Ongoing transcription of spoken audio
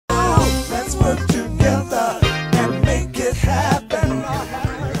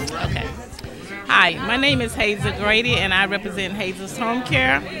Hi, my name is Hazel Grady, and I represent Hazel's Home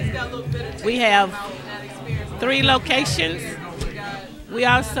Care. We have 3 locations. We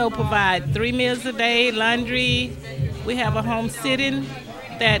also provide 3 meals a day, laundry. We have a home sitting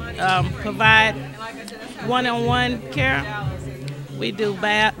that provide one-on-one care. We do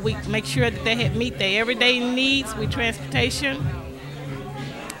we make sure that they meet their everyday needs with transportation.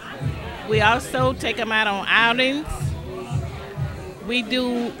 We also take them out on outings. We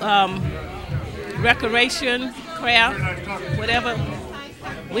do recreation, craft, whatever.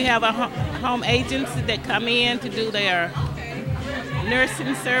 We have a home agency that come in to do their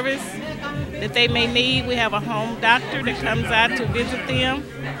nursing service that they may need. We have a home doctor that comes out to visit them.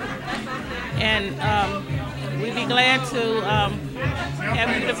 And we'd be glad to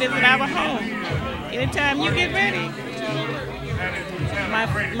have you to visit our home anytime you get ready.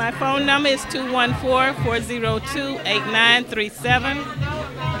 My phone number is 214-402-8937.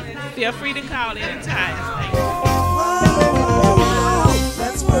 Feel free to call anytime.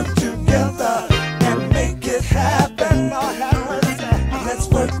 Let's work together and make it happen. Let's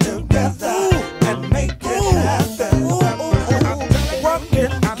work together and make it happen.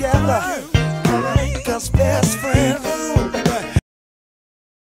 Working together and make us best friends.